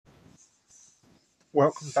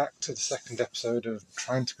Welcome back to the second episode of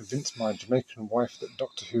trying to convince my Jamaican wife that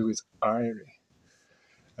Doctor Who is Irie.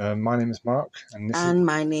 My name is Mark, and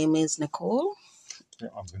my name is Nicole. Yeah,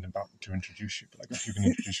 I was about to introduce you, but I guess you can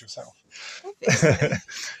introduce yourself.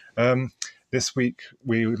 This week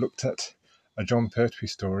we looked at a John Pertwee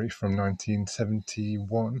story from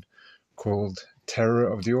 1971 called Terror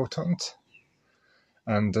of the Autons.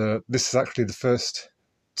 And this is actually the first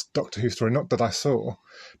Doctor Who story, not that I saw,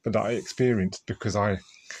 but that I experienced because I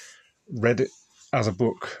read it as a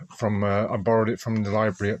book from, I borrowed it from the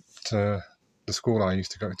library at the school I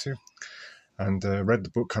used to go to, and read the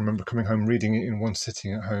book. I remember coming home, reading it in one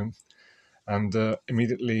sitting at home, and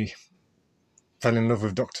immediately fell in love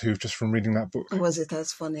with Doctor Who just from reading that book. Was it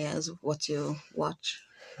as funny as what you watch?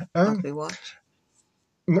 What we watch?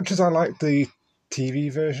 Much as I like the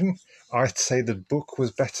TV version, I'd say the book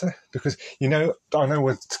was better because, I know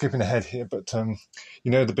we're skipping ahead here, but the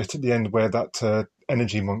bit at the end where that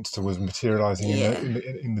energy monster was materialising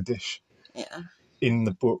in the dish. Yeah. In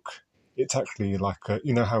the book, it's actually like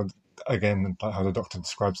how the Doctor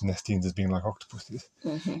describes Nestines as being like octopuses.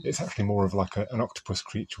 Mm-hmm. It's actually more of like an octopus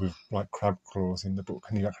creature with like crab claws in the book,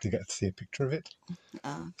 and you actually get to see a picture of it.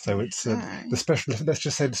 So it's the special. Let's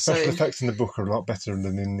just say the special effects in the book are a lot better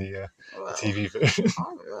than in the TV version.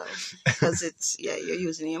 Because it's you're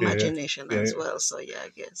using your imagination as well. So I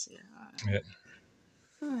guess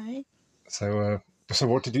All right. So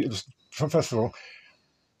what did you? First of all,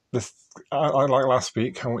 I like last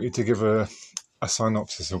week. I want you to give a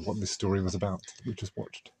synopsis of what this story was about that we just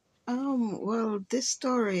watched. Well, this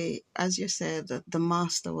story, as you said, the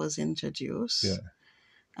master was introduced. Yeah.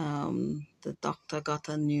 The doctor got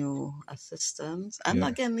a new assistant, and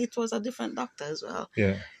again, it was a different doctor as well.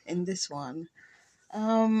 Yeah. In this one,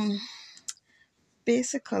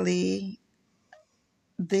 basically,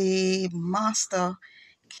 the master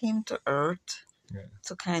came to Earth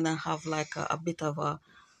to kind of have like a bit of a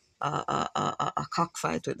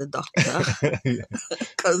cockfight with the doctor,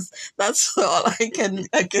 because that's all I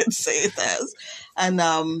can say it as. And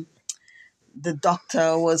the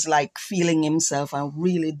doctor was like feeling himself and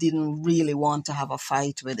really didn't really want to have a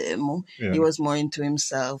fight with him. He was more into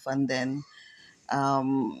himself, and then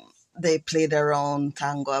they played around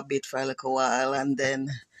tango a bit for a little while, and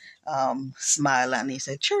then smile, and he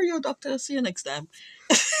said, "Cheerio, doctor, see you next time."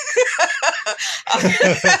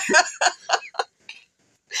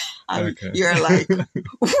 And you're like,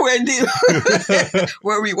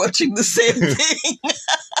 were we watching the same thing?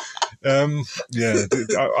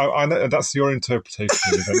 I know that's your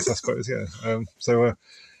interpretation of events, I suppose. Yeah.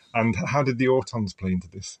 And how did the Autons play into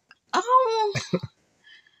this?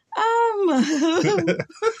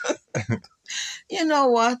 You know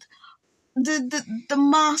what? The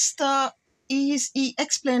master he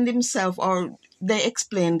explained himself, or they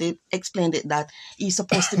explained it that he's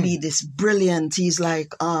supposed to be this brilliant. He's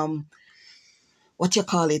like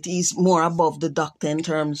he's more above the doctor in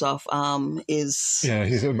terms of he's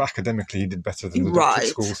academically he did better than the doctor at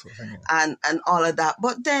school, sort of thing, and all of that.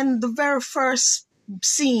 But then the very first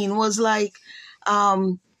scene was like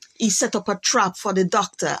he set up a trap for the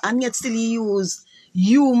doctor, and yet still he used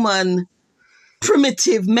human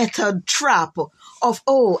primitive method trap of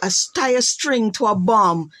tie a string to a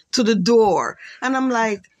bomb to the door. And I'm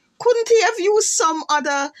like, couldn't he have used some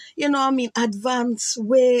other advanced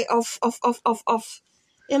way of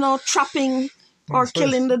trapping or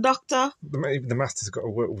killing the doctor? The master's got to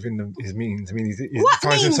work within his means. I mean, he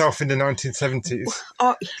finds himself in the 1970s.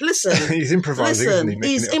 Listen, he's improvising. Isn't he?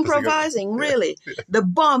 He's improvising. Really, the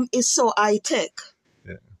bomb is so high tech.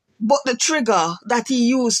 Yeah. But the trigger that he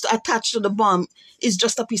used to attach to the bomb is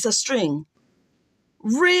just a piece of string.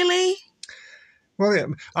 Really? Well, yeah.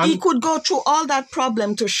 He could go through all that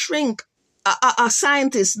problem to shrink a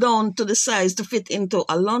scientist down to the size to fit into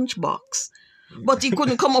a lunchbox. But he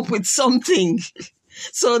couldn't come up with something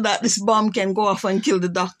so that this bomb can go off and kill the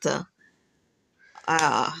doctor.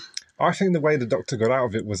 I think the way the doctor got out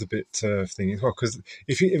of it was a bit thingy as well, because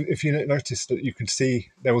if you noticed that you could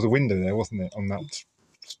see there was a window there, wasn't there, on that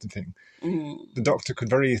thing? Mm-hmm. The doctor could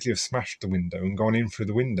very easily have smashed the window and gone in through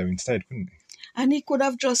the window instead, couldn't he? And he could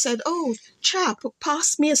have just said, "Oh, chap,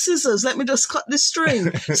 pass me a scissors. Let me just cut the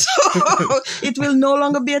string so it will no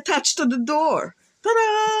longer be attached to the door."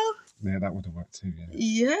 Ta-da! Yeah, that would have worked too.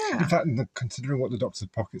 Yeah. In fact, considering what the doctor's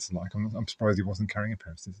pockets are like, I'm surprised he wasn't carrying a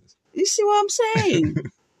pair of scissors. You see what I'm saying?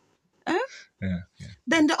 Huh? Yeah.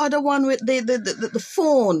 Then the other one with the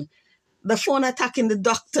phone attacking the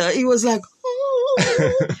doctor, he was like, "Oh!" I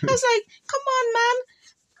was like, "Come on, man!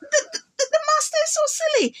 The master is so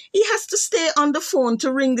silly. He has to stay on the phone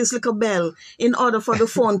to ring this little bell in order for the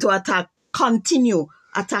phone to continue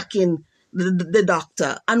attacking the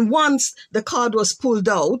doctor. And once the card was pulled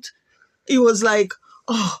out, he was like,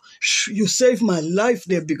 "Oh, you saved my life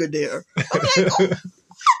there, Brigadier." I'm like, "Oh,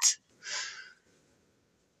 what?"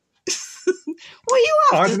 Well, you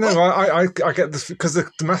have I to. don't know. I get this because the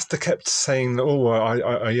master kept saying, "Oh,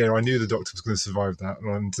 I knew the doctor was going to survive that,"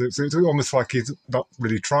 and so it's almost like he's not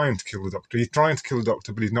really trying to kill the doctor. He's trying to kill the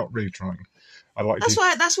doctor, but he's not really trying.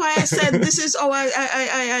 That's why I said this is how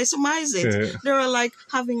I surmise it. Yeah. They were like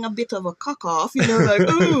having a bit of a cock off, like,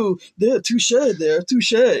 "Ooh, they're touche, that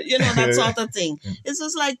sort of thing. It's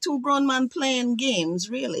just like two grown men playing games,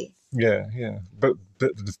 really. Yeah. But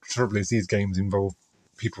the trouble is, these games involve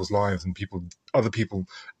people's lives, and other people,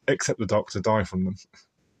 except the doctor, die from them.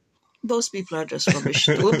 Those people are just rubbish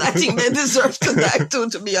too. I think they deserve to die too,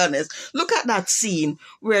 to be honest. Look at that scene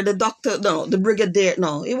where the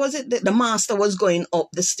master was going up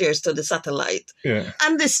the stairs to the satellite. Yeah.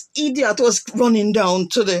 And this idiot was running down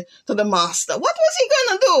to the master. What was he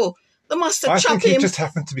going to do? The master I chopped think he him. just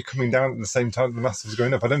happened to be coming down at the same time the master was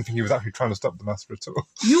going up. I don't think he was actually trying to stop the master at all.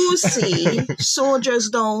 You see soldiers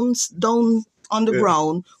down on the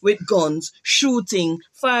ground with guns, shooting,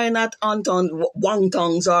 firing at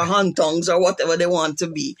wontongs or hantongs or whatever they want to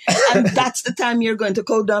be. And that's the time you're going to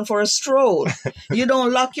go down for a stroll. You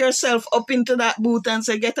don't lock yourself up into that booth and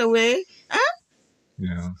say, "Get away." Huh?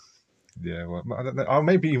 Yeah, well, I don't know. Oh,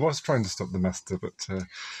 maybe he was trying to stop the master, but,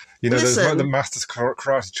 Listen, the master's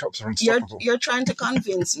karate chops are unstoppable. You're trying to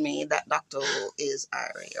convince me that Doctor Who is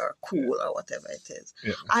airy or cool or whatever it is.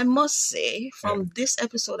 Yeah. I must say, from this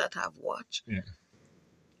episode that I've watched,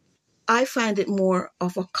 I find it more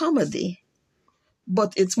of a comedy,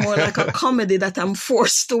 but it's more like a comedy that I'm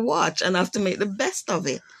forced to watch and I have to make the best of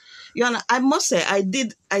it. I must say, I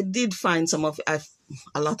did find a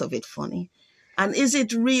lot of it funny. And is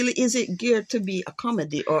it geared to be a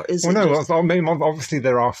comedy, or is it? Well, no. I mean, obviously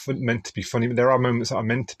there are meant to be funny, but there are moments that are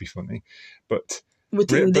meant to be funny. But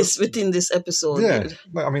within this episode,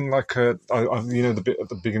 I mean, like the bit at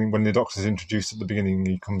the beginning when the Doctor's introduced at the beginning,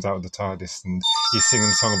 he comes out of the TARDIS and he's singing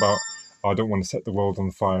a song about, "I don't want to set the world on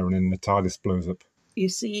fire," and then the TARDIS blows up. You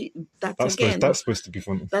see, that's supposed to be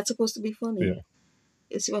funny. That's supposed to be funny. Yeah.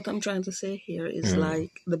 You see what I'm trying to say here is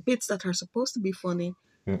like the bits that are supposed to be funny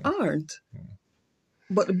aren't. Yeah.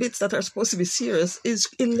 But the bits that are supposed to be serious is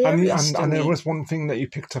hilarious. And there was one thing that you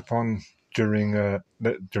picked up on during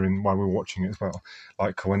while we were watching it as well,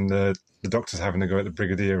 like when the Doctor's having to go at the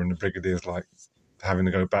Brigadier and the Brigadier's like having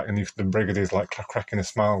to go back, and the Brigadier's like cracking a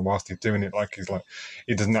smile whilst he's doing it, like he's like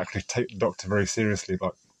he doesn't actually take the Doctor very seriously,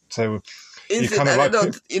 like so.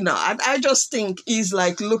 I just think he's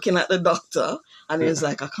like looking at the Doctor and he's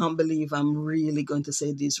like, "I can't believe I'm really going to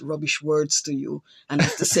say these rubbish words to you and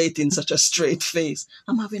have to say it in such a straight face.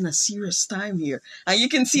 I'm having a serious time here." And you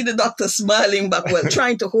can see the Doctor smiling back,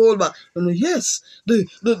 trying to hold back. Yes, the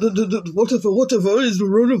whatever is the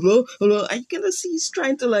run of the. And you can see he's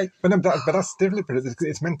trying to like. But that's deliberate.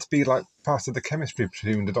 It's meant to be like part of the chemistry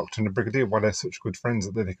between the Doctor and the Brigadier, why they're such good friends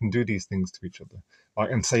that they can do these things to each other,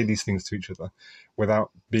 like and say these things to each other,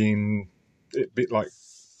 without being like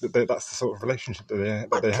that's the sort of relationship that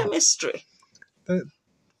they have. Chemistry. Their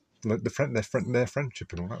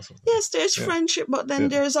friendship and all that sort of thing. Yes, there's friendship, but then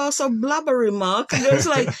there's also blabber remarks. There's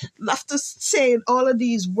like have to say all of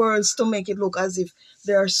these words to make it look as if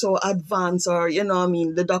they're so advanced, or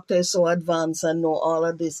the Doctor is so advanced and know all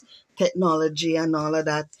of this technology and all of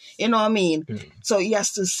that. You know what I mean? Yeah. So he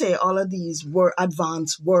has to say all of these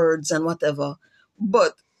advanced words and whatever,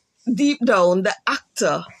 but deep down, the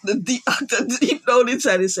actor deep down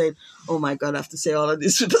inside is saying, "Oh my God, I have to say all of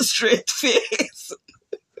this with a straight face."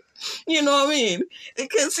 You know what I mean? You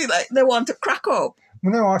can see like they want to crack up.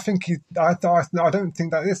 Well, no, I think I don't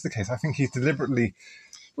think that is the case. I think he's deliberately.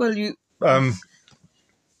 Well,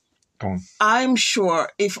 Go on. I'm sure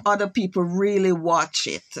if other people really watch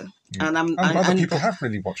it, and other people have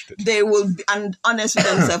really watched it, they will be honest with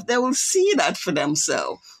themselves. They will see that for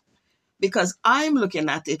themselves. Because I'm looking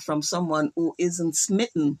at it from someone who isn't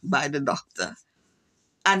smitten by the Doctor.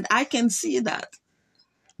 And I can see that.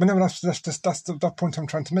 But no, that's the point I'm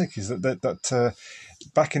trying to make, is that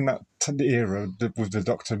back in that era, with the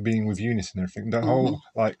Doctor being with Eunice and everything, the whole,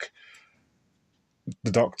 like,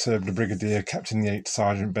 the Doctor, the Brigadier, Captain Yates,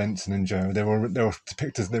 Sergeant Benson and Joe, they were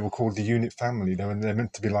depicted, they were called the unit family. They're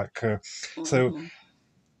meant to be like, so...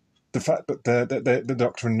 The fact that the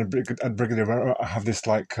Doctor and the Brigadier have this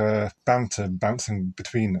like banter bouncing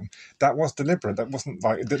between them, that was deliberate. That wasn't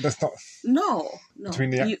like that's not. No.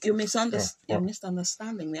 Between the you're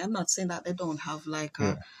misunderstanding me. I'm not saying that they don't have like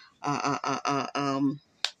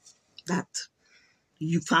that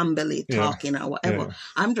you family talking or whatever. Yeah.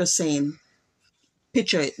 I'm just saying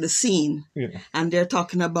picture it, the scene, Yeah. and they're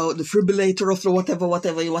talking about the defibrillator of the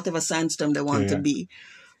whatever science term they want to be.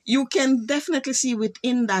 You can definitely see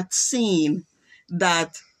within that scene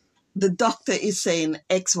that the doctor is saying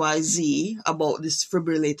XYZ about this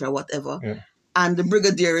defibrillator, whatever, and the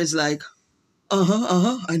brigadier is like,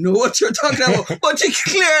 I know what you're talking about. But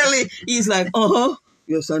he's like,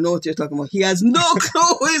 yes, I know what you're talking about. He has no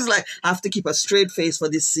clue. He's like, I have to keep a straight face for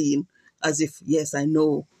this scene, as if, yes, I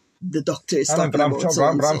know the doctor is talking about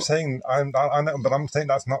so. But I'm saying, I know, but I'm saying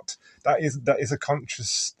that is a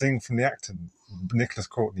conscious thing from the actor, Nicholas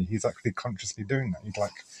Courtney. He's actually consciously doing that. He's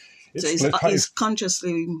like, he's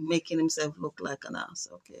consciously making himself look like an ass.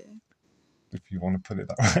 Okay, if you want to put it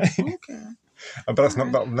that way. Okay. But that's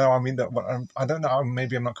not that. No, I mean that. I don't know.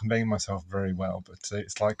 Maybe I'm not conveying myself very well, but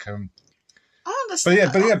it's like. I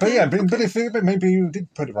understand. But maybe you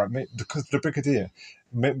did put it right, because the brigadier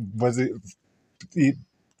was it.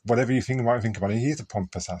 Whatever you might think about it, he's a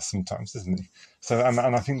pompous ass sometimes, isn't he? So, and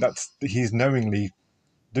I think he's knowingly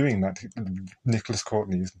doing that. Nicholas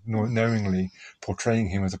Courtney is knowingly portraying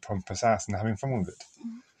him as a pompous ass and having fun with it.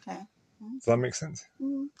 Okay. Does that make sense?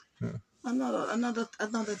 Yeah.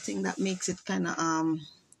 Another thing that makes it kind of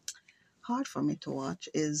hard for me to watch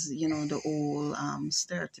is, the whole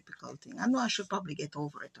stereotypical thing. I know I should probably get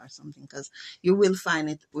over it or something, because you will find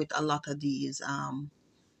it with a lot of these.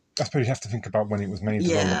 I suppose you have to think about when it was made as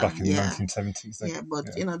well, back in the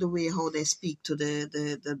 1970s. The way how they speak to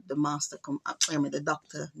the master, the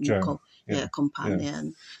doctor,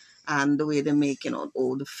 companion. And the way they make,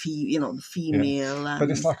 the female. Yeah.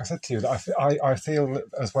 But it's like I said to you, that I feel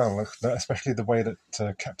as well, that especially the way that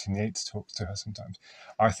Captain Yates talks to her sometimes.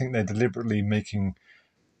 I think they're deliberately making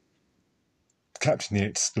Captain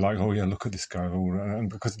Yates like, oh yeah, look at this guy, and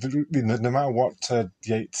because no matter what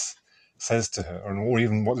Yates says to her, or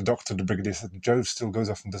even what the brigadier says, Jo still goes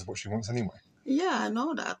off and does what she wants anyway. Yeah, I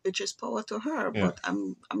know that, which is power to her. But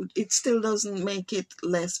it still doesn't make it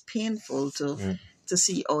less painful to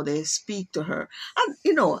see how they speak to her. And,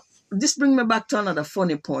 this brings me back to another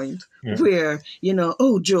funny point where,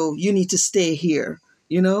 oh, Jo, you need to stay here,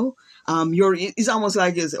 it's almost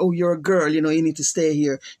like, you're a girl, you need to stay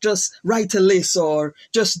here. Just write a list or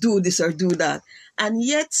just do this or do that. And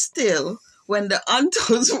yet still, when the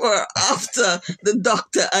Autons were after the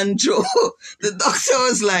doctor and Jo, the doctor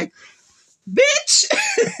was like, bitch!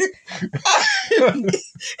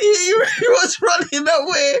 he was running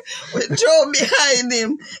away with Jo behind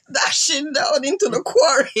him, dashing down into the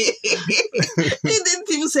quarry. He didn't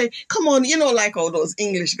even say, come on, like all those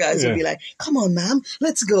English guys would be like, come on, ma'am,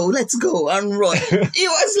 let's go, and run. He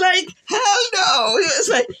was like, hell no. He was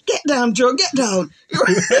like, get down, Jo, get down.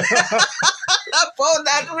 I found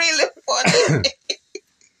that really funny.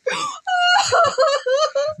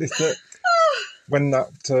 When that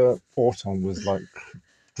Auton was like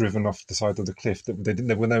driven off the side of the cliff,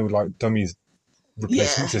 there were no like dummies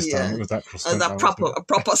replacement this time. It was actual stunt. A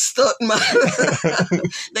proper stunt man.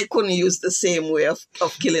 They couldn't use the same way of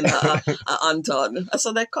killing a Anton.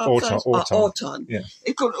 So they called Auton. Yeah.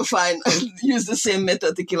 They couldn't use the same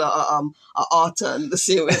method to kill a Auton the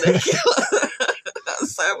same way they kill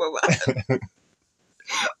Cyberman.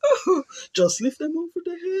 Just lift them over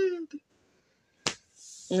the head.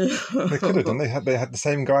 They could have done. They had the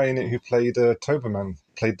same guy in it who played Toberman,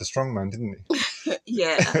 played the strongman, didn't he?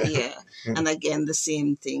 Yeah. And again, the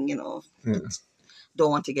same thing, Don't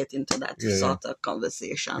want to get into that sort of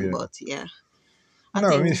conversation, but yeah. I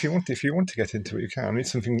mean, if you want to get into it, you can.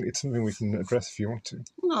 It's something we can address if you want to.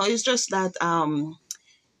 No, it's just that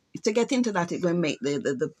to get into that, it will make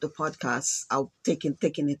the podcast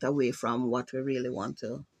taking it away from what we really want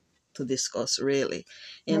to discuss, really.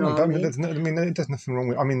 There's nothing wrong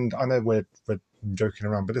with. I mean, I know we're joking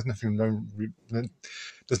around, but there's nothing wrong.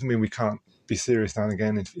 Doesn't mean we can't be serious now and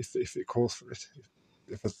again if it calls for it.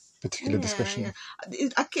 If a particular discussion. Yeah.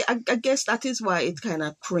 I guess that is why it's kind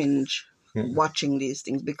of cringe. Watching these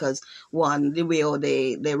things, because one, the way how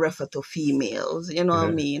they refer to females, what I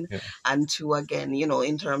mean, and two, again,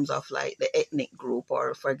 in terms of like the ethnic group,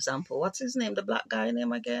 or for example, what's his name, the black guy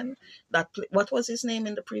name again? What was his name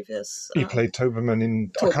in the previous? He played Toberman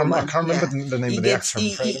in. Toberman, I can't remember the name of the actor.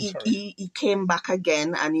 He came back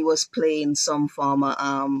again, and he was playing some former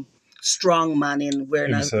strong man in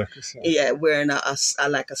wearing a circus. Wearing a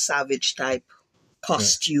like a savage type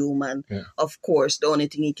costume, and of course the only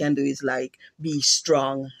thing he can do is like be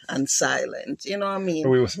strong and silent, what I mean.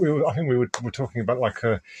 I think we were talking about like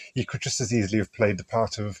he could just as easily have played the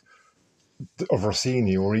part of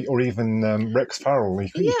Rossini or even Rex Farrell.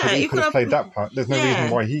 He could have played that part. There's no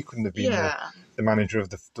reason why he couldn't have been the manager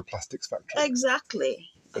of the plastics factory.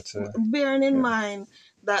 Exactly. But bearing in mind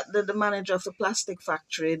that the manager of the plastic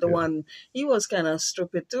factory, the one, he was kind of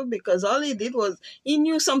stupid too, because all he did was, he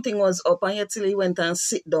knew something was up, and yet till he went and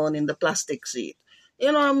sit down in the plastic seat.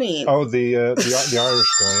 You know what I mean? Oh, the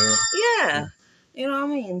Irish guy. Yeah. You know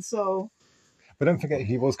what I mean? So. But don't forget,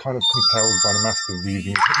 he was kind of compelled by the master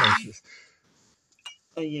reading hypnosis.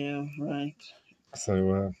 Yeah, right.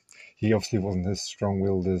 So he obviously wasn't as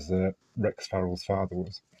strong-willed as Rex Farrell's father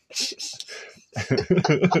was.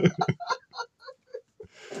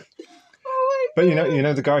 But you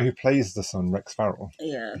know the guy who plays the son, Rex Farrell.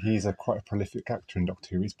 Yeah. He's quite a prolific actor in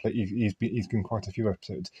Doctor Who. He's been quite a few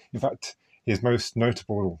episodes. In fact, his most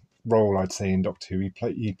notable role, I'd say, in Doctor Who,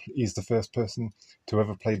 he's the first person to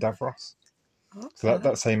ever play Davros. Okay. So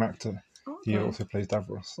that same actor, he also plays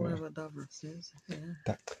Davros. Whoever Davros is.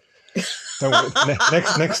 Yeah. Don't worry.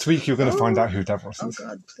 Next week you're going to find out who Davros is. Oh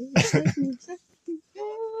God, please.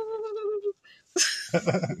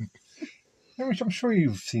 I'm sure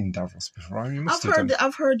you've seen Davros before. I mean,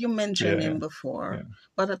 I've heard you mention him before,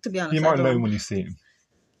 but to be honest, you might know him when you see him.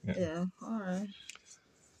 Yeah. All right.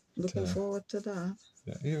 Looking forward to that.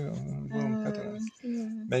 Yeah. Well, I don't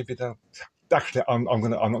know. Maybe they'll. Actually, I'm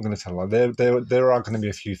not gonna tell her. There are going to be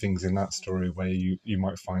a few things in that story where you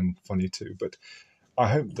might find funny too, but I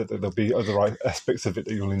hope that there'll be other aspects of it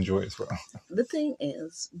that you'll enjoy as well. The thing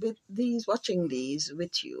is, with watching these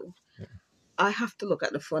with you, I have to look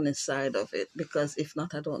at the funny side of it, because if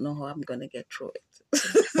not, I don't know how I'm going to get through it.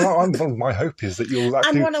 Well, my hope is that you'll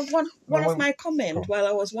actually. And one of my comments while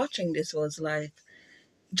I was watching this was like,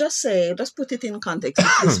 just put it in context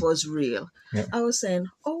if this was real. Yeah. I was saying,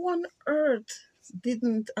 oh, on earth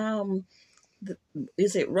didn't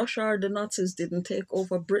is it Russia or the Nazis didn't take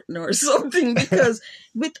over Britain or something? Because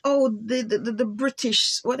with all the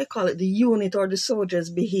British, what they call it, the unit or the soldiers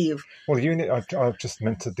behave. Well, the unit I've just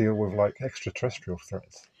meant to deal with like extraterrestrial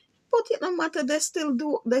threats. But it no matter, they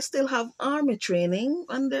still have army training,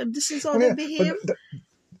 and this is how they behave.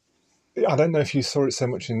 I don't know if you saw it so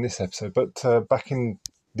much in this episode, but back in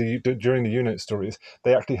during the unit stories,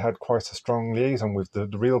 they actually had quite a strong liaison with the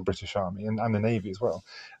real British Army and the Navy as well.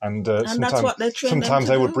 And that's what they sometimes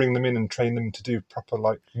they would bring them in and train them to do proper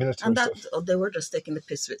military stuff. Oh, they were just taking the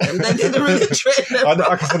piss with them. They didn't really train them.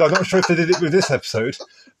 Like I said, I'm not sure if they did it with this episode,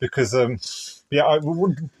 because I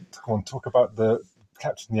would talk about the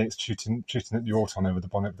Captain Yates shooting at the Auton over the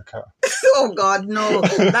bonnet of the car. Oh God, no!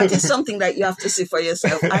 That is something that you have to see for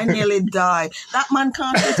yourself. I nearly died. That man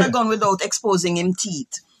can't shoot a gun without exposing him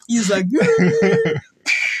teeth. He's like, I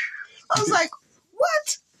was like,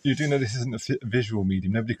 what? You do know this isn't a visual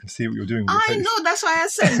medium. Nobody can see what you're doing with your face. I know. That's why I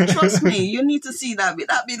said, trust me, you need to see that bit.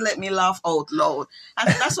 That bit let me laugh out loud. And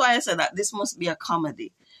that's why I said that this must be a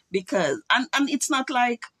comedy, because and it's not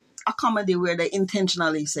like a comedy where they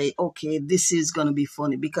intentionally say, okay, this is going to be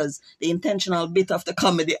funny, because the intentional bit of the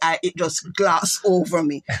comedy, it just glassed over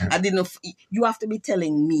me. I didn't know. You have to be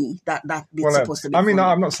telling me that bit's supposed to be funny.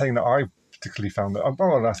 I'm not saying that I particularly found that.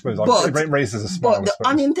 Well, I suppose it raises a smile. But the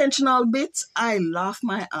unintentional bits, I laughed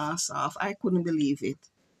my ass off. I couldn't believe it.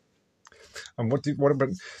 And what about?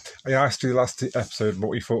 I asked you last episode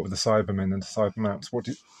what you thought of the Cybermen and the Cybermounts. What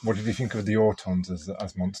did you think of the Autons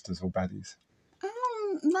as monsters or baddies?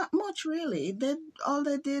 Not much, really. All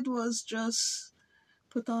they did was just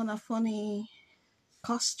put on a funny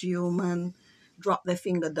costume and drop their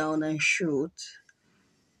finger down and shoot.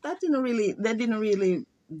 They didn't really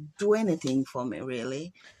do anything for me,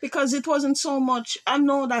 really, because it wasn't so much. I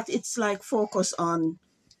know that it's like focus on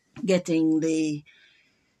getting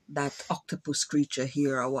that octopus creature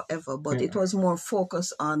here or whatever, but it was more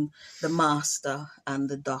focused on the master and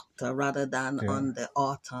the doctor rather than on the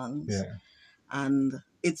Autons. Yeah. And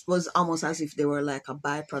it was almost as if they were like a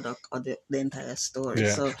byproduct of the entire story.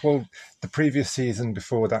 Yeah. So, well, the previous season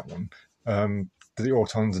before that one, the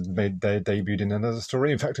Autons had made their debut in another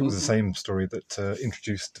story. In fact, it was the same story that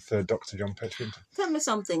introduced the third Doctor, John Pertwee. Tell me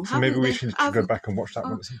something. So maybe we should go back and watch that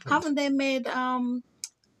one at some point. Haven't they made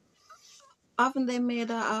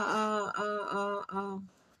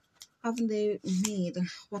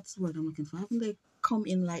what's the word I'm looking for? Haven't they come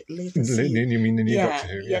in like later? You mean the new Doctor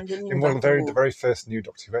Who? Yeah. The very first new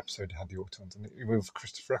Doctor Who episode had the Autons, and it was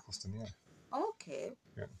Christopher Eccleston. Yeah. Okay.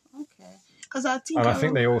 Yeah. Okay. Because I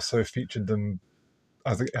think they also featured them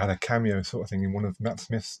as a cameo sort of thing in one of Matt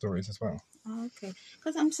Smith's stories as well. Okay.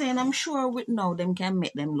 Because I'm sure with now them can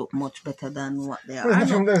make them look much better than what they are.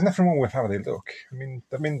 Well, there's nothing wrong with how they look. I mean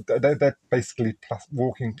they're basically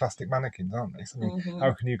walking plastic mannequins, aren't they? So,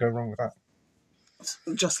 how can you go wrong with that?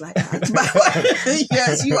 Just like that.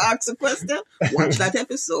 Yes, you asked a question, watch that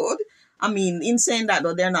episode, I mean, in saying that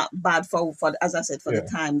though, they're not bad for as I said, for the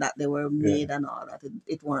Yeah. time that they were Yeah. made and all that.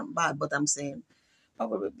 It weren't bad, but I'm saying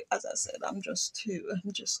probably, as I said, I'm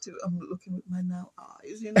looking with my now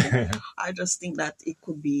eyes, you know. I just think that it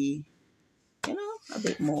could be, you know, a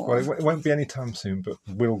bit more. Well, it won't be any time soon, but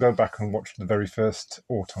we'll go back and watch the very first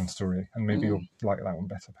Auton story, and maybe you'll like that one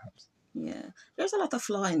better, perhaps. Yeah, there's a lot of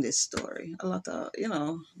flaw in this story. A lot of, you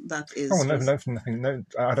know, that is. Oh, no,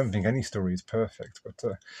 I don't think any story is perfect, but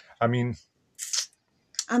I mean.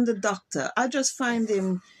 And the doctor, I just find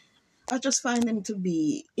him to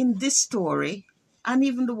be, in this story, and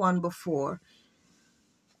even the one before,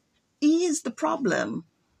 he is the problem.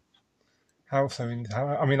 How so?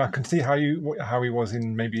 I mean, I can see how he was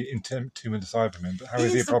in maybe in Tomb of the Cybermen, but how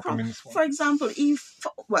is he a problem in this one? For example,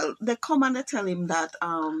 they come and they tell him that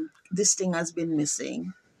this thing has been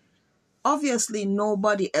missing. Obviously,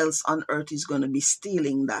 nobody else on Earth is going to be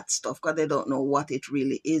stealing that stuff because they don't know what it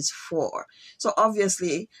really is for. So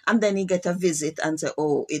obviously, and then he get a visit and say,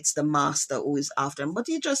 oh, it's the master who is after him. But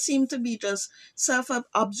he just seemed to be just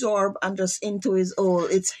self-absorbed and just into his, oh,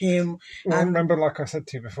 it's him. Well, and remember, like I said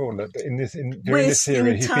to you before, that during this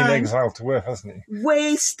series, he's been exiled to Earth, hasn't he?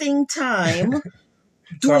 Wasting time.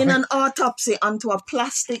 Doing an autopsy onto a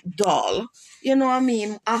plastic doll, you know what I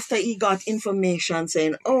mean? After he got information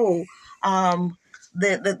saying, oh,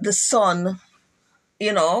 the son,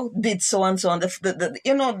 you know, did so and so, and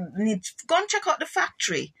you know, go and check out the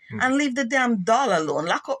factory and leave the damn doll alone.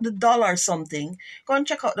 Lock up the doll or something. Go and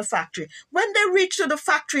check out the factory. When they reach to the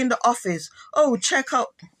factory in the office, oh, check out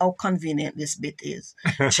how convenient this bit is.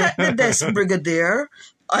 Check the desk, Brigadier.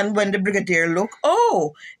 And when the brigadier look,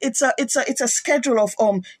 oh, it's a schedule of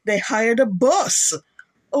they hired a bus.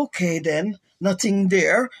 Okay then, nothing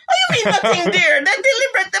there. Oh, you mean nothing there? They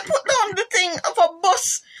deliberately put down the thing of a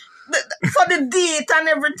bus for the date and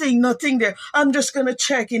everything. Nothing there. I'm just gonna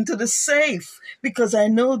check into the safe because I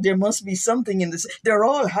know there must be something in this. They're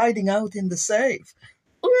all hiding out in the safe.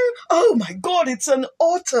 Oh my God, it's an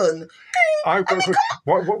Auton.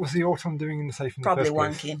 What was the Auton doing in the safe in the first place?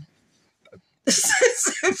 Probably wanking.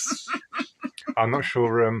 I'm not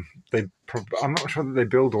sure. I'm not sure that they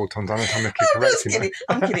build Autons anatomically correctly.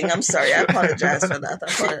 I'm kidding. I'm sorry. I apologize for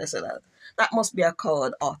that. That must be a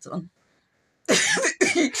code, Auton.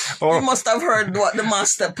 You must have heard what the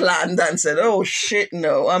master planned and said, "Oh shit,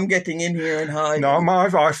 no! I'm getting in here and hiding." No,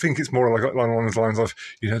 I think it's more like along the lines of,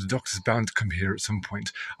 you know, the doctor's bound to come here at some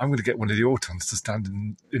point. I'm going to get one of the Autons to stand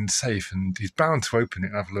in the safe, and he's bound to open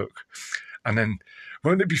it and have a look, and then.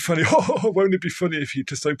 Won't it be funny? Oh, won't it be funny if he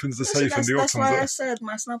just opens the safe and the Autons? That's why I said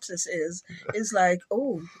my synopsis is like,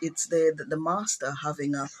 oh, it's the master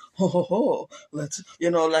having a let's, you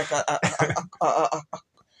know, like a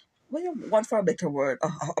well, you want for a better word,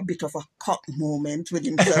 a bit of a cock moment with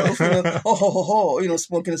himself, you know, you know,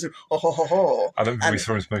 smoking a cigarette, I don't think we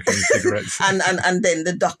saw him smoking any cigarettes. and then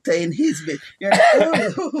the doctor in his bit, you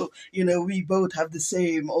know, you know, we both have the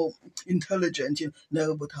same intelligence, you know,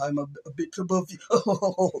 no, but I'm a bit above you,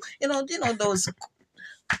 you know those.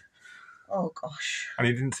 Oh gosh. And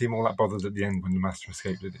he didn't seem all that bothered at the end when the master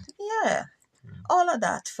escaped, did he? Yeah. All of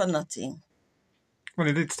that for nothing. Well,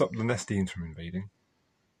 he did stop the Nestines from invading.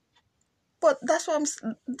 But that's what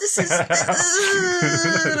this is...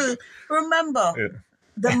 remember,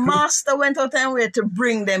 the master went out and way to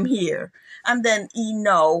bring them here. And then he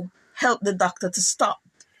now helped the doctor to stop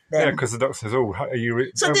them. Yeah, because the doctor says, oh, are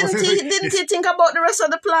you... So didn't he think about the rest of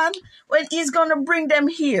the plan? When he's going to bring them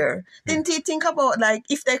here, didn't he think about, like,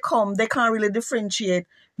 if they come, they can't really differentiate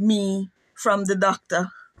me from the doctor?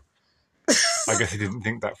 I guess he didn't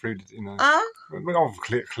think that through, did he? No. Well,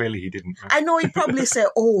 clearly he didn't. No. I know he probably said,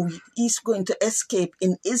 oh, he's going to escape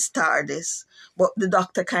in his TARDIS. But the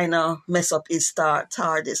doctor kind of mess up his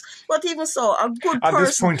TARDIS. But even so, a good person... At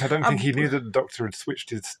this point, I don't think he knew that the doctor had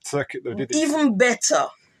switched his circuit, though, did he? Even better.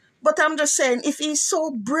 But I'm just saying, if he's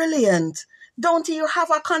so brilliant, don't you have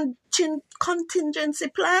a contingency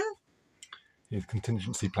plan? His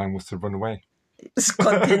contingency plan was to run away. His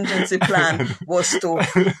contingency plan was to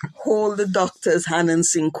hold the doctor's hand and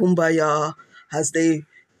sing Kumbaya as they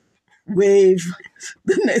wave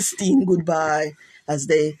the Nestine goodbye, as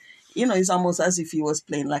they, you know, it's almost as if he was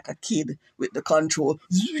playing like a kid with the control.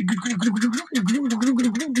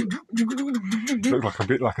 Looked like a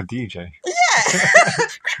bit like a DJ.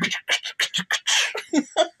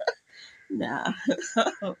 Yeah. Nah.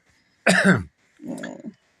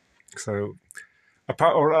 So... I'm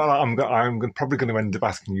probably going to end up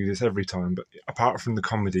asking you this every time, but apart from the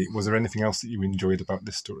comedy, was there anything else that you enjoyed about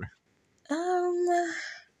this story?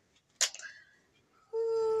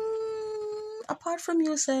 Apart from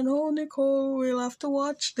you saying, oh, Nicole, we'll have to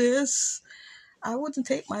watch this. I wouldn't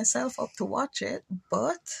take myself up to watch it,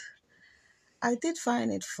 but I did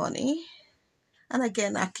find it funny. And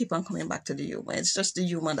again, I keep on coming back to the humor. It's just the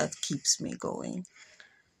humor that keeps me going.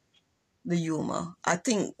 The humor. I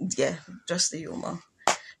think, yeah, just the humor.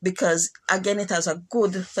 Because again, it has a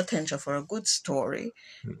good potential for a good story,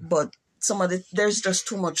 but there's just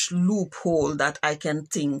too much loophole that I can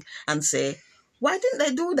think and say, why didn't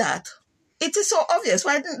they do that? It is so obvious.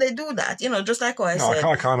 Why didn't they do that? Just like how I said.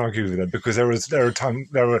 I can't argue with that, because there are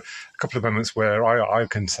a couple of moments where I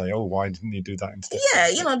can say, oh, why didn't you do that instead?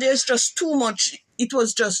 Yeah, there's just too much. It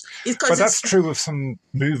was just but that's true of some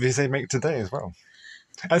movies they make today as well.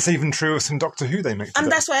 That's even true of some Doctor Who they make today.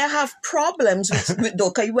 And that's why I have problems with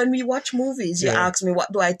Doka. When we watch movies, you ask me,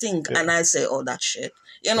 what do I think? Yeah. And I say, oh, that's shit.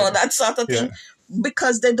 That sort of thing.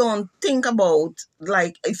 Because they don't think about,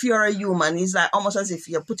 like, if you're a human, it's like almost as if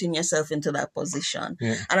you're putting yourself into that position.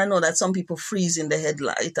 Yeah. And I know that some people freeze in the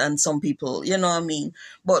headlight and some people, you know what I mean?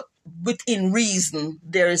 But within reason,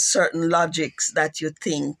 there is certain logics that you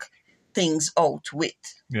think things out with.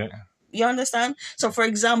 Yeah. You understand? So, for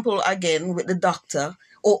example, again, with the doctor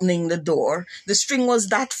opening the door, the string was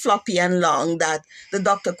that floppy and long that the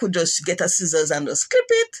doctor could just get a scissors and just clip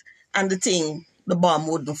it, and the bomb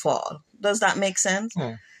wouldn't fall. Does that make sense?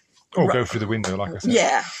 Yeah. Or go through the window, like I said.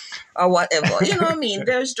 Yeah, or whatever. You know what I mean?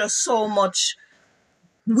 There's just so much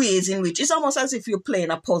ways in which it's almost as if you're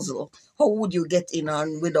playing a puzzle. How would you get in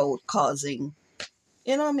on without causing?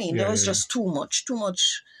 You know what I mean? There was just too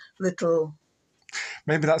much little.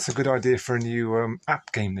 Maybe that's a good idea for a new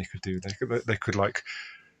app game they could do. They could like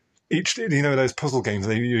each, those puzzle games.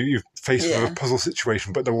 You're faced with a puzzle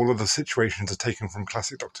situation, but all of the situations are taken from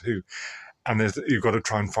classic Doctor Who, and you've got to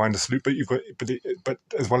try and find a solution. But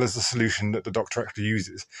as well as the solution that the Doctor actually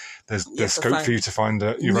uses, there's scope for you to find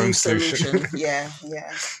your own solution. Yeah.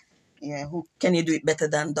 Who can you do it better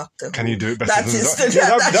than Doctor Who? Can you do it better than the Doctor?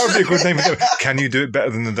 That would be a good name. Can you do it better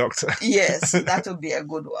than the Doctor? Yes, that would be a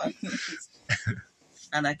good one.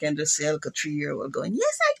 And I can just see like a 3-year-old going,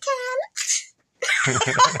 yes, I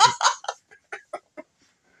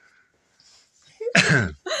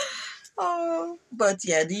can. But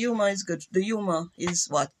yeah, the humor is good. The humor is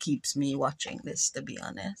what keeps me watching this, to be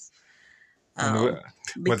honest.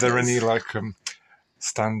 Were there any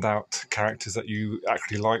standout characters that you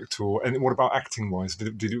actually liked, and what about acting wise?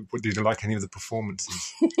 Did you like any of the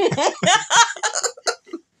performances?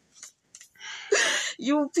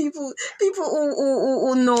 You people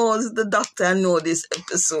who knows the Doctor and know this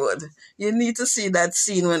episode, you need to see that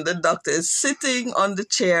scene when the Doctor is sitting on the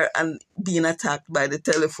chair and being attacked by the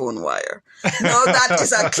telephone wire. Now that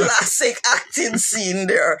is a classic acting scene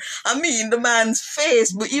there. I mean, the man's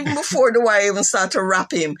face, but even before the wire even started to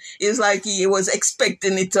wrap him, it's like he was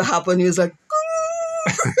expecting it to happen. He was like,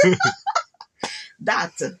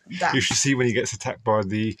 that. You should see when he gets attacked by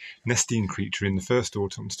the Nestine creature in the first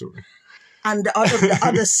Autons story. And the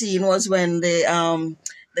other scene was when the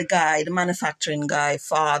manufacturing guy,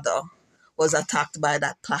 father, was attacked by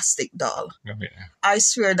that plastic doll. Oh, yeah. I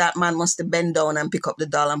swear that man must have bent down and pick up the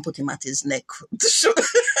doll and put him at his neck.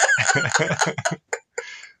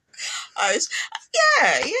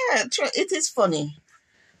 It is funny.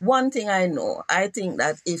 One thing I know, I think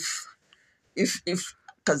that if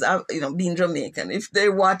because being Jamaican, if they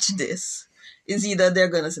watch this, it's either they're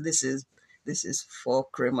gonna say this is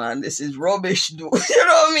fuckery, man, this is rubbish, dude. You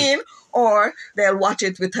know what I mean? Or they'll watch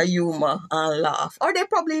it with a humor and laugh. Or they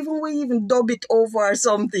probably will even dub it over or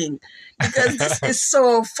something. Because this is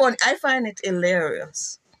so fun. I find it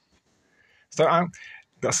hilarious. So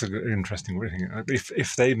that's an interesting word.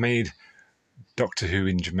 If they made Doctor Who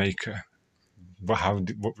in Jamaica,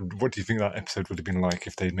 what do you think that episode would have been like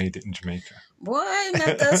if they made it in Jamaica? Boy,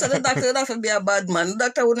 so the Doctor would have to be a bad man. The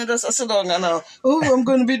Doctor wouldn't just sit down and I'm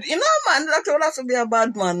going to be... man, the Doctor would have to be a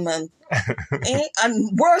bad man. And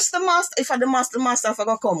worse, the master, if the master have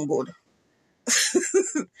to come good.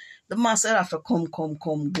 The master have to come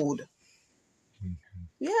good. Mm-hmm.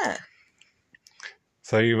 Yeah.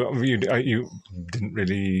 So you didn't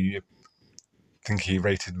really think he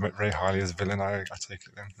rated very highly as a villain, I take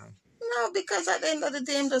it then? No, because at the end of the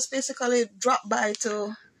day, he just basically dropped by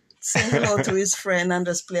to say hello to his friend and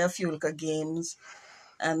just play a few games.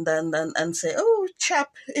 And then say, oh, chap,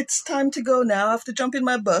 it's time to go now. I have to jump in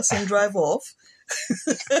my bus and drive off.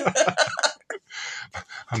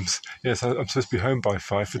 I'm supposed to be home by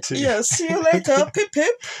 5 for tea. Yeah, see you later. Pip,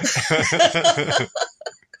 pip.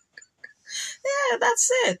 Yeah, that's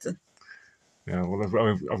it. Yeah,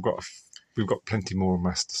 well, we've got plenty more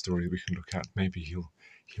Master stories we can look at. Maybe he'll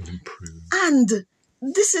improve. And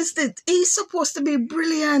this is it. He's supposed to be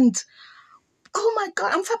brilliant. Oh my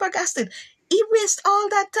God, I'm flabbergasted. he wasted all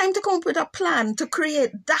that time to come up with a plan to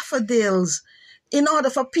create daffodils in order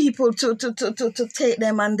for people to take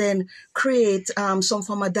them and then create some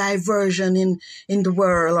form of diversion in the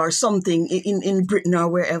world or something in Britain or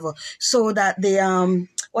wherever, so that the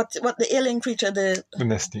what the alien creature, The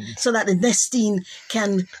Nestines. so that the Nestine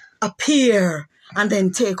can appear and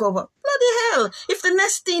then take over. Bloody hell! If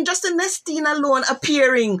just the Nestine alone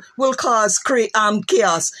appearing will cause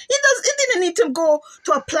chaos. It didn't need to go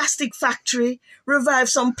to a plastic factory, revive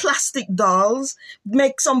some plastic dolls,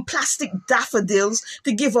 make some plastic daffodils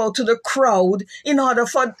to give out to the crowd in order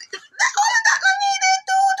for all of that not needed,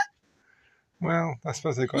 dude. Well, I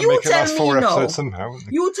suppose they've got to make it last 4 episodes somehow.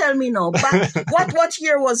 You tell me now. Back, what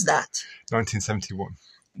year was that? 1971.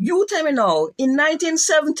 You tell me now, in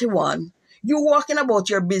 1971, you walking about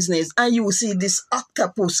your business and you see this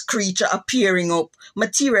octopus creature appearing up,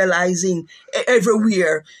 materializing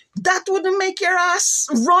everywhere. That wouldn't make your ass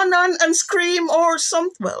run on and scream or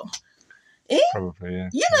something. Well, Probably, yeah.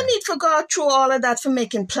 You don't need to go through all of that for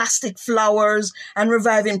making plastic flowers and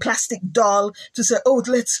reviving plastic doll to say, oh,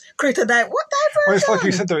 let's create a diversion. What diversion? Well, it's like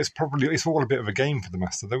you said, though, it's all a bit of a game for the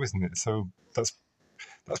Master, though, isn't it? So that's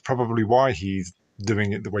probably why he's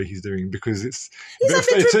doing it the way he's doing, because it's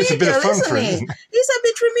a bit of fun for him, isn't it? He's a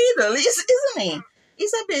bit remedial, isn't he?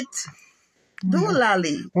 He's a bit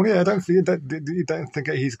doolally. Well, yeah, I don't think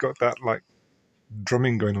he's got that like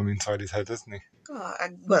drumming going on inside his head, doesn't he? Oh,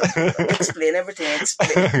 well, explain everything.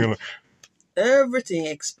 Explain everything.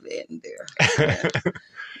 Explained there. Yeah.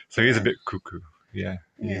 So he's a bit cuckoo. Yeah,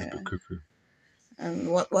 he is a bit cuckoo.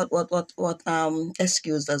 And what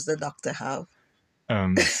excuse does the Doctor have?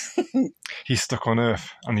 He's stuck on Earth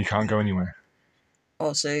and he can't go anywhere.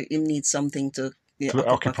 Oh, so he needs something to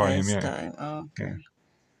occupy him. Time. Oh, okay.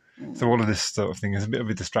 Yeah. So all of this sort of thing is a bit of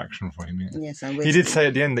a distraction for him. Yeah. Yes, he did say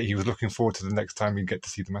at the end that he was looking forward to the next time he'd get to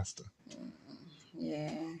see the Master.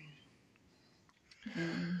 Yeah.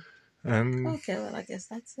 Okay, well, I guess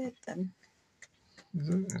that's it then.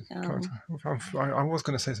 I was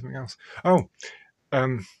going to say something else. Oh,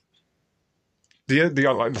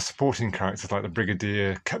 the supporting characters like the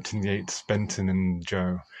Brigadier, Captain Yates, Benton, and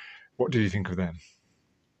Joe. What do you think of them?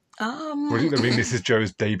 This is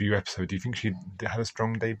Joe's debut episode. Do you think she had a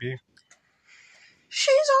strong debut?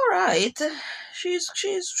 She's all right.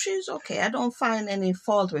 She's okay. I don't find any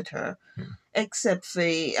fault with her, except for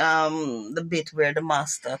the bit where the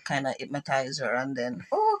Master kind of hypnotized her, and then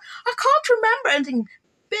I can't remember anything.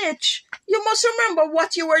 Bitch, you must remember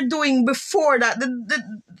what you were doing before that.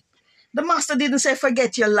 The Master didn't say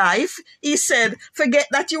forget your life. He said forget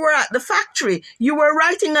that you were at the factory. You were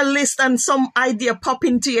writing a list and some idea pop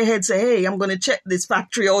into your head. Say, hey, I'm going to check this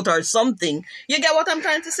factory out or something. You get what I'm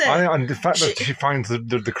trying to say? And the fact that she finds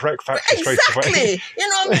the correct factory straight away. Exactly. You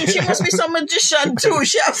know what I mean? She must be some magician too.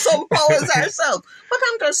 She has some powers herself. But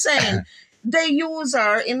I'm just saying, they use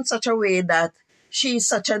her in such a way that she's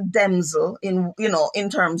such a damsel in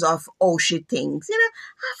terms of how she thinks. You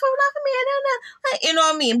know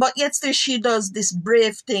what I mean? But yet still she does this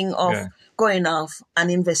brave thing of going off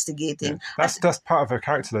and investigating. Yeah. That's part of her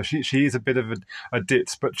character though. She is a bit of a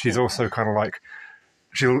ditz, but she's also kind of like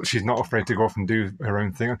she's not afraid to go off and do her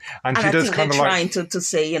own thing. And she does kind of like trying to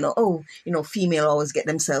say, female always get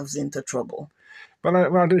themselves into trouble.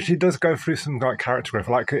 But she does go through some like character growth.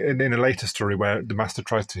 Like in a later story where the Master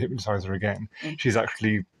tries to hypnotize her again, she's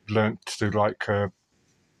actually learnt to like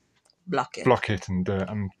block it, and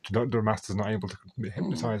the Master's not able to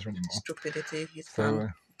hypnotize her anymore. Stupidity. He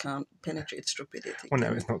can't penetrate stupidity. Well,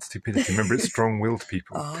 no, it's not stupidity. Remember, it's strong-willed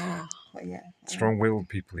people. Oh, yeah. Strong-willed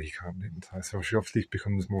people he can't hypnotize. So she obviously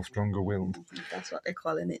becomes more stronger-willed. That's what they're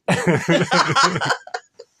calling it.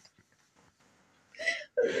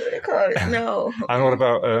 No. And what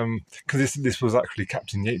about because this was actually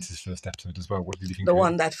Captain Yates' first episode as well. What did you think? The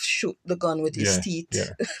one that shoot the gun with his teeth.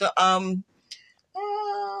 Yeah.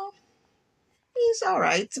 He's all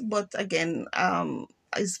right, but again, I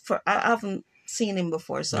haven't seen him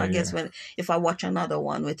before, so I guess if I watch another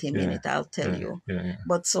one with him in it, I'll tell you. Yeah.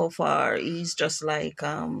 But so far, he's just like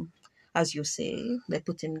as you say, they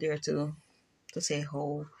put him there to say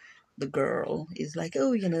how the girl is like,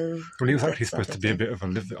 Well, he was actually supposed to be a bit of a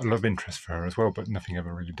love interest for her as well, but nothing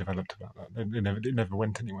ever really developed about that. It never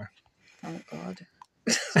went anywhere. Thank God.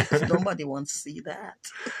 Nobody wants to see that.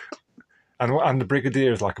 And the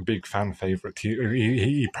Brigadier is like a big fan favourite.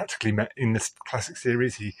 He practically met in this classic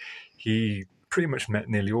series. He pretty much met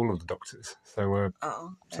nearly all of the Doctors. So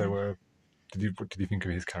what did you think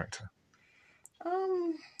of his character?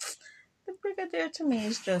 The Brigadier to me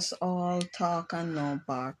is just all talk and no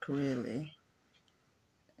bark, really.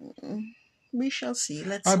 we shall see.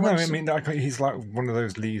 Let's I don't know. watch. I mean, he's like one of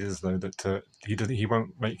those leaders, though, that he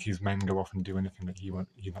won't make his men go off and do anything that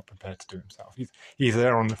he's not prepared to do himself. He's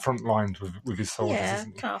there on the front lines with his soldiers, Yeah,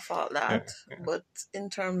 isn't he? can't fault that. Yeah. But in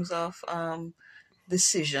terms of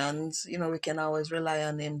decisions, we can always rely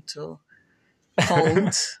on him to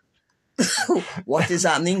count what is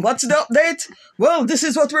happening. What's the update? Well, this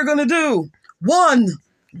is what we're going to do. One,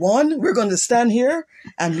 we're going to stand here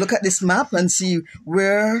and look at this map and see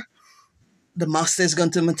where the master is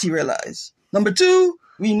going to materialize. Number 2,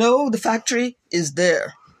 we know the factory is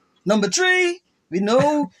there. Number 3, we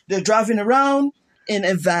know they're driving around in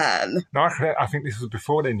a van. No, I think this was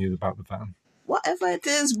before they knew about the van. Whatever it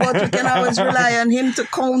is, but we can always rely on him to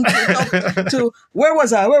count it up to, where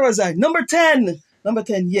was I? Number 10,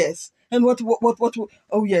 yes. And what,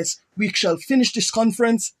 oh yes, we shall finish this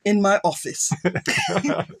conference in my office.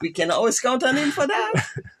 We can always count on him for that.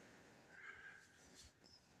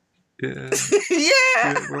 Yeah.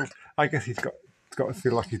 Yeah. Well, I guess he's got to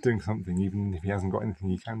feel like he's doing something, even if he hasn't got anything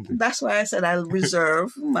he can do. That's why I said I'll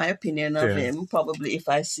reserve my opinion of him, probably if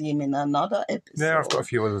I see him in another episode. Yeah, I've got a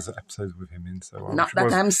few other episodes with him in, so not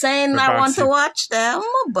that I'm saying I want to watch them,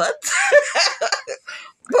 but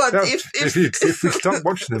if we stop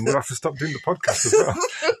watching them, we'll have to stop doing the podcast as well.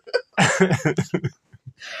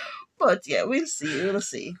 But yeah, we'll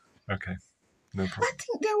see. Okay, no problem. I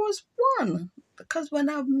think there was one, because when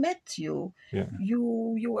I met you,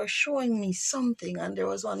 you were showing me something, and there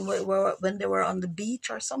was one where when they were on the beach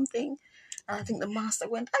or something, and I think the master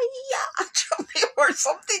went, "Ay-ya," or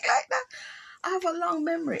something like that. I have a long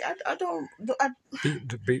memory. I don't.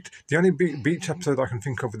 The only beach episode I can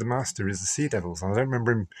think of with the master is the Sea Devils. I don't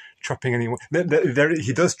remember him chopping anyone.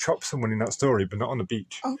 He does chop someone in that story, but not on the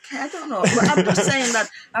beach. Okay, I don't know. But I'm just saying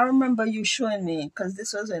that I remember you showing me, because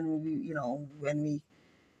this was when we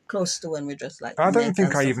close to when we just like. I don't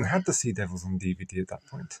think I even had the Sea Devils on DVD at that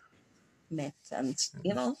point. Met and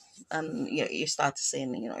you start to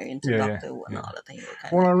saying you're into Doctor Who and all that thing.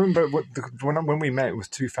 Well, I remember when we met, it was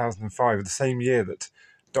 2005, the same year that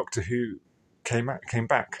Doctor Who came back,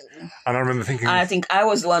 and I remember thinking. I think I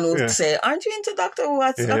was the one who would say, "Aren't you into Doctor Who?"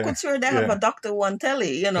 I could swear they have a Doctor Who on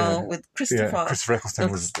telly, with Christopher. Yeah, Christopher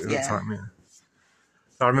Eccleston was at the time. Yeah.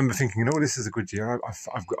 I remember thinking, this is a good year.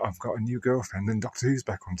 I've got a new girlfriend, and Doctor Who's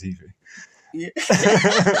back on TV. Yeah.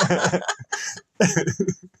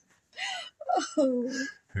 Oh,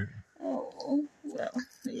 well,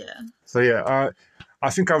 yeah. So yeah, I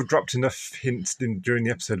think I've dropped enough hints during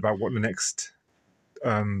the episode about what the next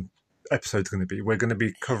episode's going to be. We're going to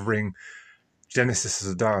be covering Genesis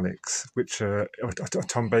of the Daleks, which a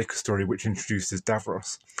Tom Baker story, which introduces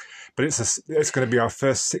Davros. But it's going to be our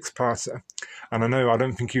first 6-parter, and I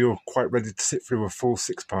don't think you're quite ready to sit through a full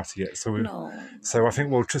 6-parter yet. So I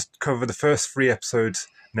think we'll just cover the first 3 episodes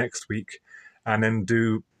next week, and then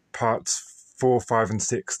do parts 4, 5, and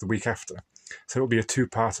 6 the week after. So it'll be a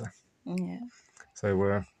 2-parter. Yeah.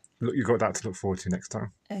 So you've got that to look forward to next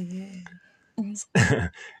time. Yeah.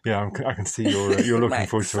 Yeah, I can see you're looking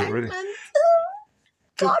forward to it already.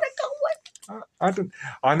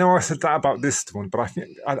 I know I said that about this one, but I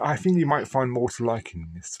think you might find more to like in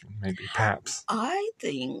this one, maybe, perhaps. I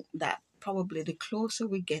think that probably the closer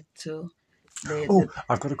we get to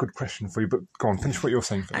I've got a good question for you, but go on, finish what you're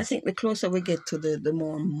saying first. I think the closer we get to the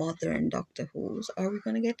more modern Doctor Who's, are we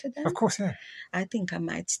going to get to them? Of course, yeah. I think I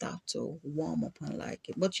might start to warm up and like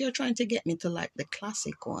it. But you're trying to get me to like the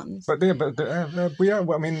classic ones. But we are.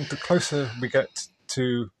 Well, I mean, the closer we get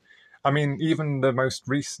to, even the most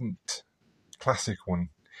recent classic one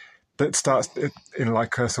that starts in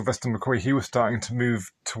like Sylvester McCoy, he was starting to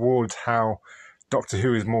move towards how Doctor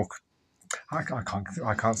Who is more. I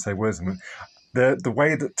can't say words. The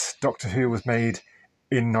way that Doctor Who was made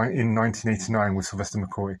in 1989 with Sylvester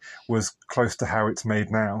McCoy was close to how it's made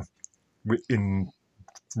now in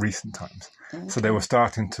recent times. Okay. So they were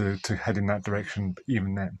starting to head in that direction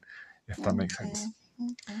even then, if that makes sense.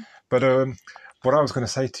 Okay. But what I was going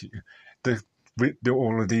to say to you,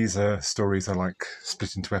 all of these stories are like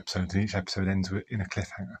split into episodes, and each episode ends in a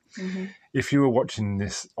cliffhanger. Mm-hmm. If you were watching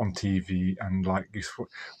this on TV and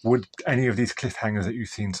would any of these cliffhangers that you've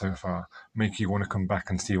seen so far make you want to come back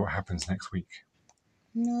and see what happens next week?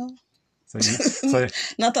 No. So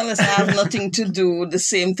not unless I have nothing to do the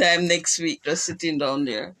same time next week, just sitting down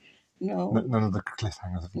there. No. None of the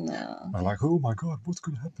cliffhangers are like, oh my God, what's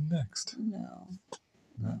going to happen next? No.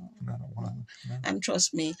 No. And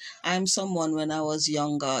trust me, I'm someone when I was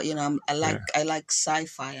younger, I like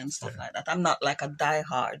sci-fi and stuff like that. I'm not like a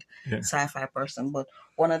diehard sci-fi person, but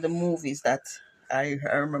one of the movies that I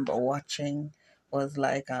remember watching was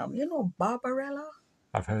like, Barbarella.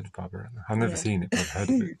 I've heard of Barbarella. I've never Yeah. seen it, but I've heard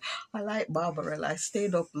of it. I like Barbarella. I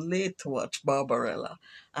stayed up late to watch Barbarella,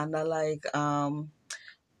 and I like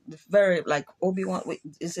very like Obi-Wan.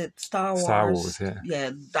 Is it Star Wars? Star Wars, yeah.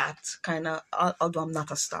 Yeah, that kind of. Although I'm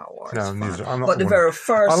not a Star Wars No, fan, neither. I'm not but the one. very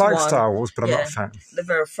first I like one, Star Wars, but I'm not yeah, a fan. the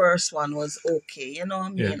very first one was okay. You know what I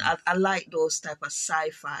mean? Yeah. I like those type of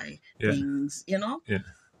sci-fi Yeah. things. You know. Yeah.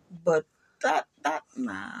 But that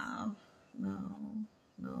no,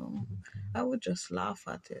 I would just laugh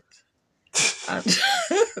at it. And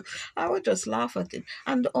I would just laugh at it.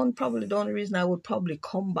 And probably the only reason I would probably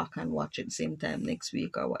come back and watch it same time next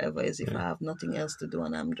week or whatever is if I have nothing else to do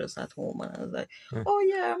and I'm just at home and I was like, oh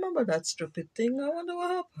yeah, I remember that stupid thing. I wonder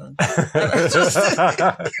what happened. And I just,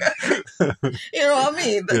 you know what I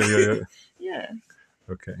mean? Yeah. Yeah.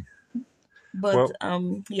 Okay. But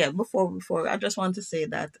before I just want to say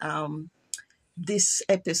that this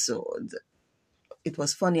episode, it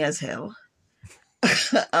was funny as hell.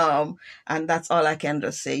 And that's all I can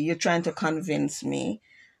just say. You're trying to convince me.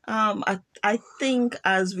 I think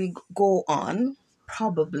as we go on,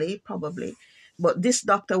 probably, but this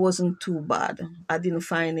doctor wasn't too bad. I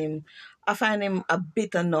find him a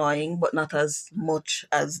bit annoying, but not as much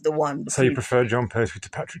as the one. So you prefer John Pertwee to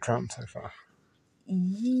Patrick Troughton so far?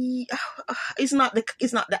 Yeah, it's not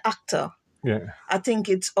the actor. Yeah. I think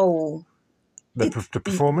it's the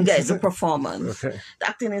performance? Yeah, it's the performance. Okay. The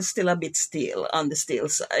acting is still a bit stale on the stale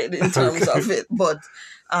side in terms of it. But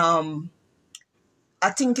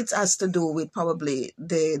I think it has to do with probably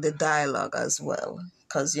the dialogue as well.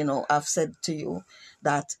 Because, I've said to you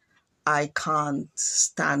that I can't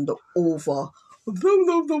stand over. You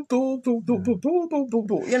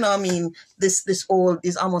know what I mean? This is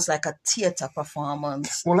almost like a theatre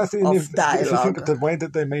performance of dialogue. If you think of the way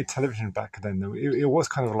that they made television back then, though, it was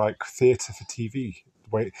kind of like theatre for TV.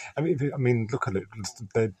 I mean, look at it.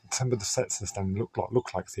 Some of the sets this time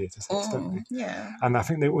look like theatre sets, don't they? Yeah. And I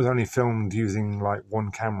think it was only filmed using like one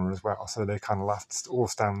camera as well, so they kind of all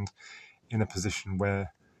stand in a position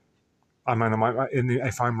where. I mean,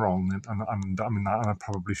 if I'm wrong, and I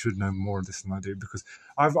probably should know more of this than I do because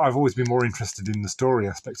I've always been more interested in the story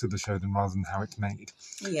aspects of the show than rather than how it's made.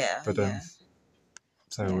 Yeah. But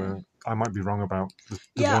I might be wrong about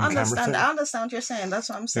the I one camera thing. I understand what you're saying. That's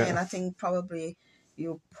what I'm saying. Yeah. I think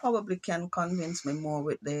you probably can convince me more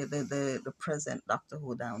with the present Doctor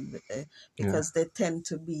Who down with it because they tend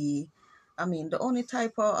to be. I mean, the only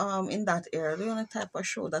type of in that era, the only type of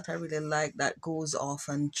show that I really like that goes off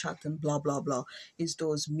and chat and blah blah blah is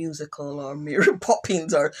those musical or Mary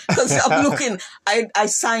Poppins or because I'm looking. I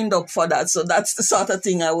signed up for that, so that's the sort of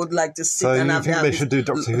thing I would like to see. So you think they should do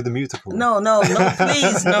Doctor Who the musical? No,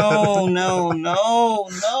 please, no.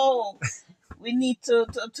 We need to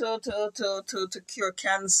cure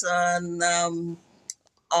cancer and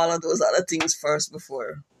all of those other things first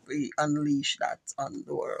before we unleash that on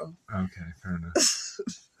the world. Okay, fair enough.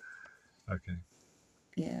 Okay.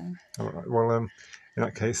 Yeah. All right. Well, in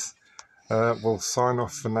that case, we'll sign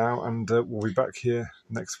off for now, and we'll be back here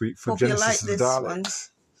next week for Genesis of the Daleks.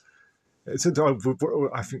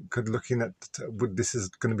 I think looking at this is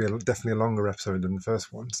going to be definitely a longer episode than the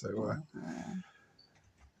first one. So,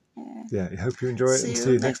 I hope you enjoy it and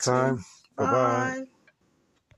see you next time. Bye bye.